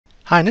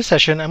Hi, in this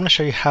session I'm going to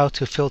show you how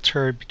to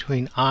filter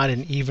between odd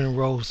and even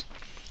rows.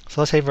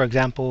 So let's say, for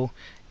example,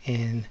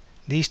 in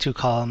these two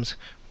columns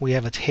we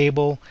have a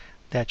table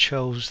that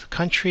shows the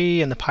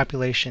country and the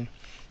population.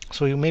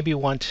 So you maybe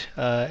want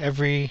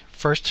every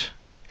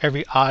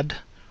odd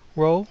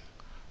row,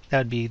 that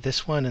would be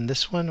this one and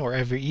this one, or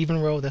every even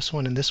row, this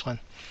one and this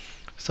one.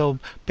 So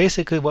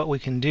basically what we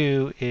can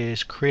do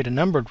is create a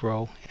numbered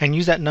row and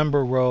use that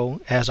number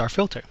row as our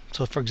filter.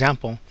 So for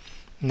example,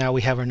 now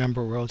we have our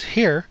number rows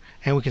here,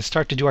 and we can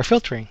start to do our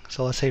filtering.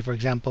 So let's say, for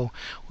example,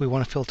 we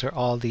want to filter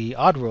all the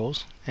odd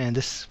rows, and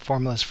this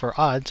formula is for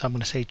odd, so I'm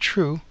going to say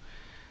true,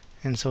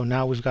 and so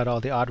now we've got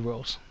all the odd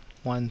rows: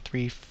 1,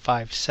 3,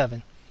 5,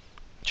 7.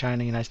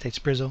 China, United States,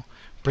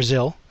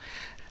 Brazil.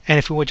 And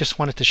if we would just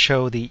wanted to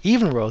show the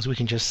even rows, we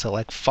can just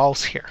select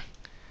false here,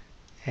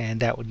 and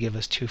that would give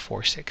us 2,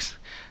 4, 6.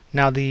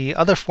 Now the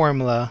other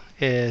formula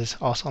is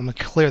also, I'm going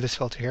to clear this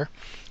filter here.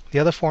 The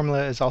other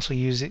formula is also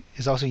using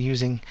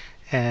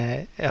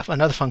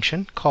another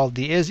function called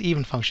the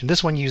is-even function.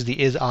 This one used the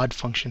is-odd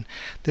function.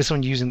 This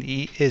one using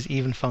the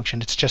is-even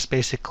function. It's just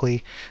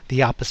basically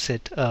the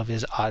opposite of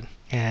is-odd,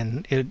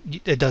 and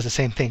it does the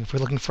same thing. If we're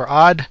looking for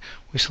odd,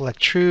 we select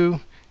true,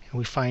 and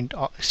we find,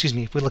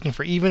 if we're looking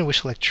for even, we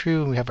select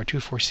true, and we have our 2,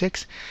 4,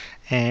 6.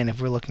 And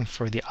if we're looking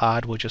for the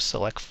odd, we'll just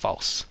select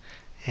false,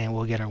 and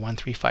we'll get our 1,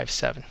 3, 5,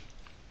 7.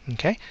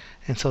 Okay,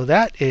 and so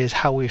that is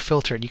how we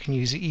filter it. You can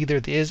use either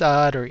the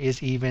is-odd or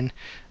is-even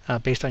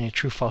based on your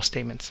true-false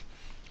statements.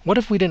 What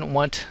if we didn't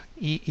want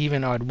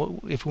even odd?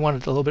 If we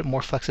wanted a little bit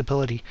more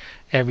flexibility,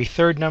 every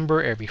third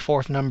number, every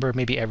fourth number,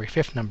 maybe every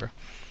fifth number?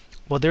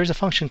 Well, there's a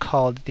function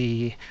called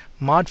the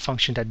mod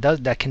function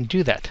that can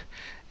do that.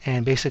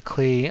 And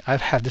basically,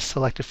 I've had this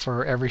selected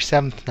for every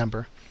seventh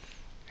number.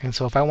 And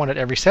so if I wanted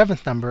every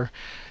seventh number,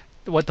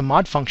 what the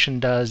mod function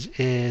does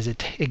is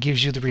it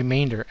gives you the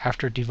remainder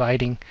after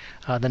dividing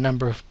the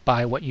number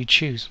by what you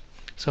choose.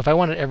 So if I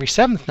wanted every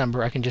seventh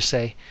number, I can just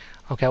say,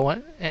 okay,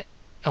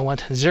 I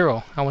want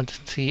 0. I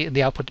want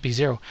the output to be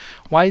 0.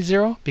 Why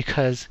 0?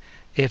 Because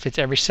if it's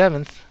every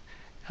seventh,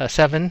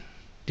 7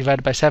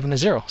 divided by 7 is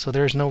 0. So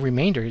there's no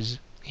remainders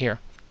here.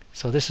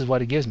 So this is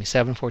what it gives me: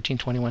 7, 14,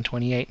 21,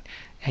 28.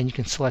 And you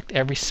can select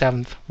every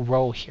seventh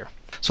row here.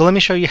 So let me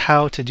show you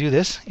how to do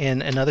this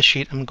in another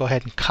sheet. I'm going to go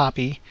ahead and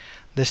copy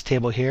this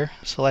table here.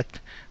 Select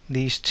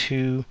these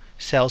two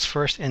cells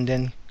first, and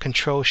then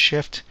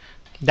Control-Shift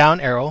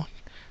down arrow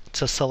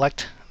to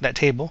select that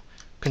table.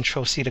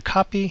 Control-C to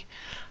copy.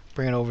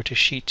 Bring it over to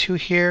sheet 2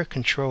 here.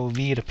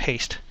 Control-V to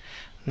paste.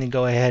 And then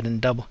go ahead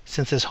and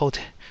since this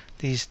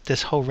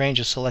whole range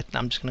is selected,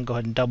 I'm just going to go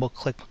ahead and double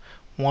click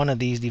one of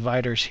these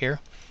dividers here,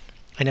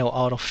 and it will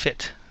auto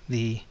fit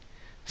the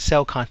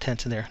cell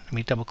contents in there. Let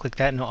me double click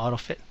that, and it'll auto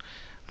fit.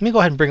 Let me go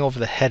ahead and bring over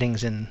the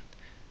headings in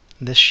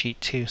this sheet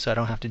too, so I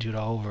don't have to do it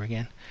all over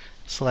again.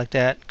 Select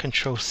that.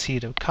 Control-C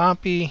to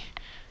copy.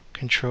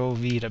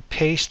 Control-V to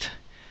paste.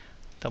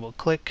 Double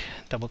click,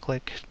 double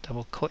click,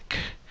 double click.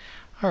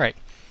 Alright,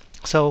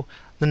 so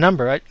the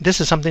number, this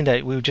is something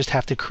that we would just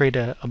have to create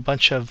a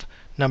bunch of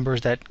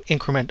numbers that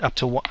increment up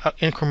to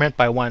increment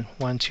by 1.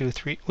 1, 2,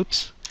 3.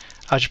 Oops.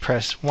 I'll just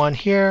press 1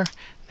 here,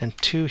 then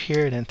 2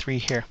 here, then 3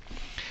 here.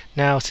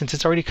 Now, since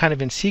it's already kind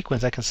of in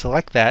sequence, I can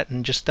select that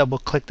and just double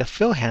click the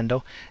fill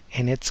handle,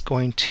 and it's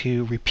going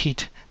to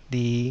repeat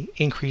the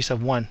increase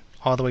of 1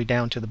 all the way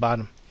down to the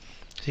bottom.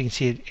 So you can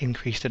see it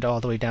increased it all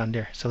the way down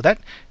there. So that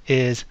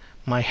is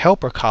my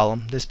helper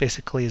column. This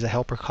basically is a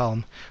helper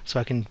column, so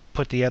I can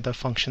put the other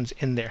functions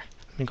in there.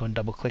 Let me go and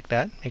double click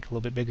that, make it a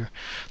little bit bigger.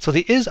 So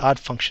the is-odd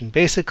function,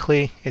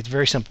 basically it's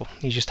very simple.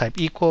 You just type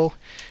equal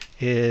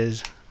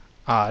is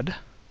odd.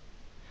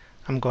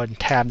 I'm going to go ahead and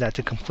tab that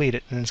to complete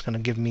it, and it's going to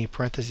give me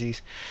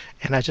parentheses,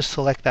 and I just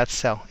select that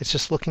cell. It's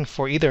just looking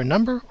for either a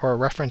number or a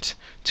reference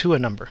to a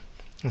number.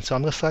 And so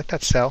I'm going to select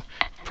that cell,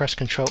 press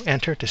Control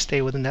Enter to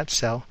stay within that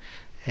cell,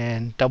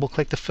 and double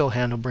click the fill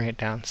handle, bring it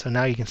down. So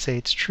now you can say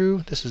it's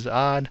true, this is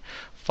odd,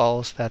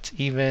 false, that's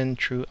even,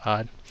 true,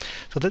 odd.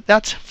 So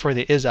that's for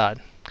the is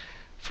odd.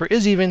 For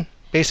is even,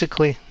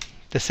 basically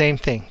the same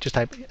thing. Just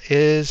type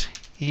is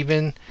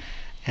even,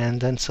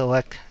 and then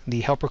select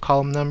the helper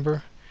column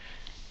number.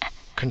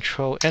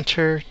 Control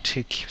Enter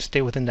to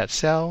stay within that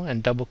cell,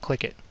 and double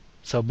click it.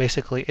 So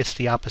basically it's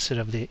the opposite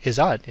of the is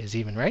odd, is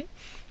even, right?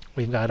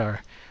 We've got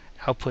our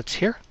outputs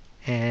here,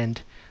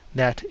 and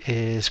that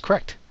is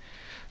correct.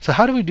 So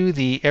how do we do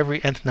the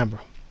every nth number?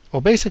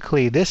 Well,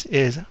 basically this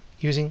is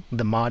using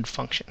the mod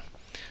function.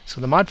 So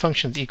the mod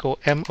function is equal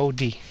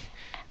mod.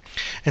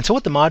 And so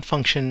what the mod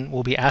function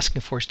will be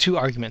asking for is two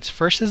arguments.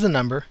 First is the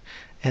number,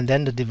 and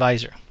then the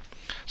divisor.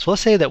 So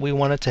let's say that we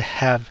wanted to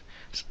have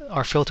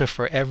our filter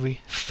for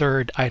every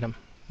third item.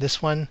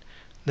 This one,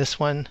 this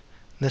one,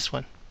 this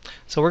one.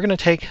 So we're going to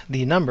take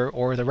the number,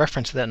 or the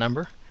reference to that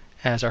number,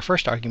 as our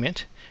first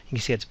argument. You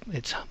can see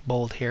it's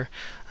bold here.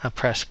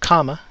 Press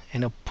comma,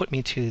 and it'll put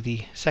me to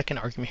the second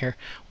argument here.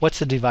 What's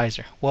the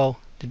divisor? Well,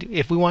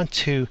 if we want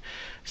to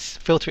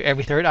filter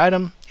every third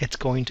item, it's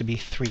going to be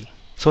 3.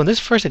 So in this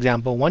first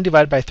example, 1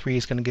 divided by 3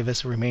 is going to give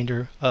us a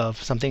remainder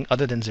of something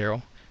other than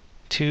 0.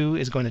 2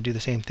 is going to do the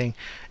same thing,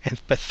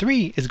 but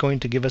 3 is going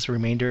to give us a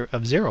remainder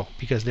of 0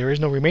 because there is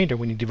no remainder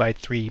when you divide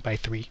 3 by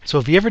 3. So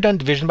if you've ever done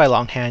division by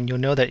longhand, you'll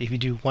know that if you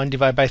do 1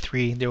 divided by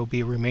 3, there will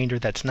be a remainder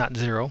that's not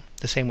 0.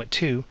 The same with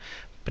 2.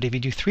 But if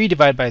you do 3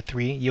 divided by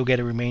 3, you'll get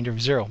a remainder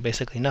of 0,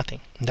 basically nothing.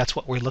 And that's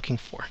what we're looking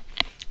for.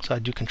 So I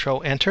do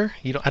Control Enter.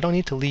 I don't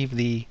need to leave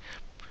the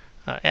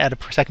add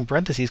a second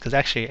parentheses because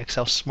actually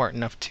Excel's smart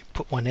enough to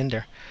put one in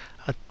there.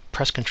 I'll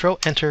press Control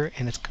Enter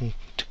and it's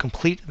to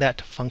complete that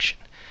function.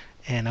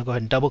 And I'll go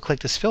ahead and double click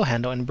this fill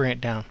handle and bring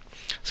it down.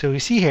 So we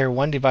see here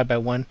 1 divided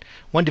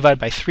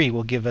by 3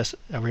 will give us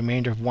a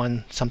remainder of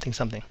 1 something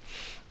something.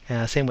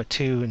 Same with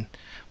 2,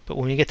 but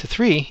when we get to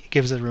 3, it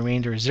gives us a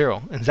remainder of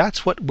 0, and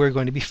that's what we're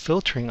going to be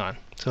filtering on.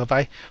 So if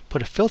I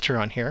put a filter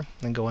on here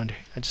and go under,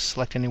 I just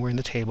select anywhere in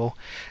the table,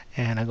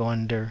 and I go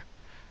under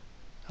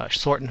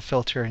Sort and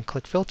Filter and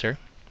click Filter,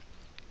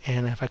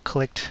 and if I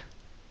clicked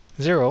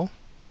 0,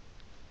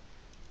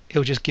 it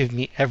will just give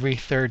me every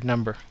third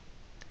number.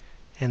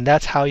 And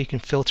that's how you can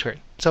filter it.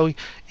 So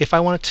if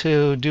I wanted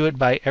to do it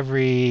by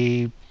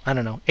every, I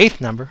don't know, 8th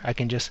number, I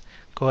can just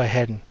go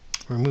ahead and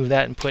remove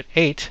that and put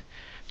 8,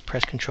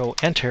 press Control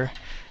Enter,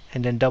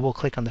 and then double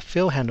click on the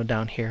fill handle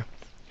down here,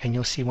 and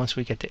you'll see once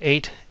we get to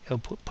 8, it'll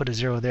put a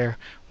 0 there.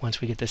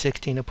 Once we get to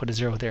 16, it'll put a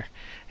 0 there.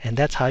 And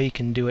that's how you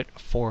can do it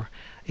for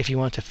if you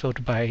want to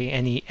filter by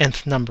any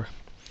nth number.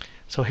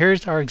 So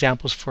here's our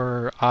examples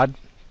for odd,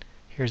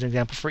 here's an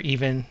example for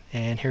even,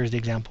 and here's the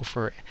example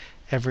for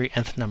every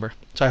nth number.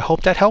 So I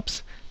hope that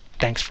helps.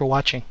 Thanks for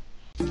watching.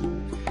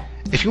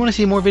 If you want to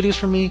see more videos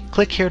from me,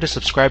 click here to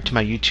subscribe to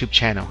my YouTube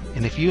channel.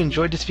 And if you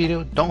enjoyed this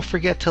video, don't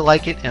forget to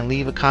like it and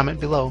leave a comment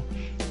below.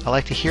 I'd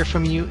like to hear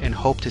from you and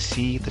hope to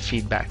see the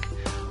feedback.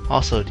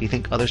 Also, do you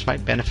think others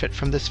might benefit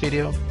from this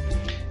video?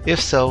 If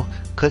so,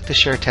 click the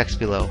share text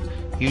below.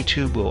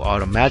 YouTube will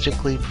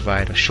automatically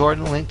provide a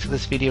shortened link to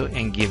this video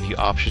and give you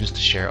options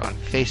to share on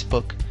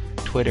Facebook,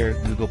 Twitter,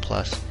 Google+,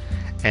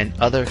 and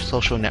other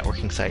social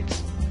networking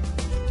sites.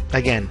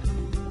 Again,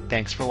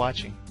 thanks for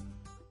watching.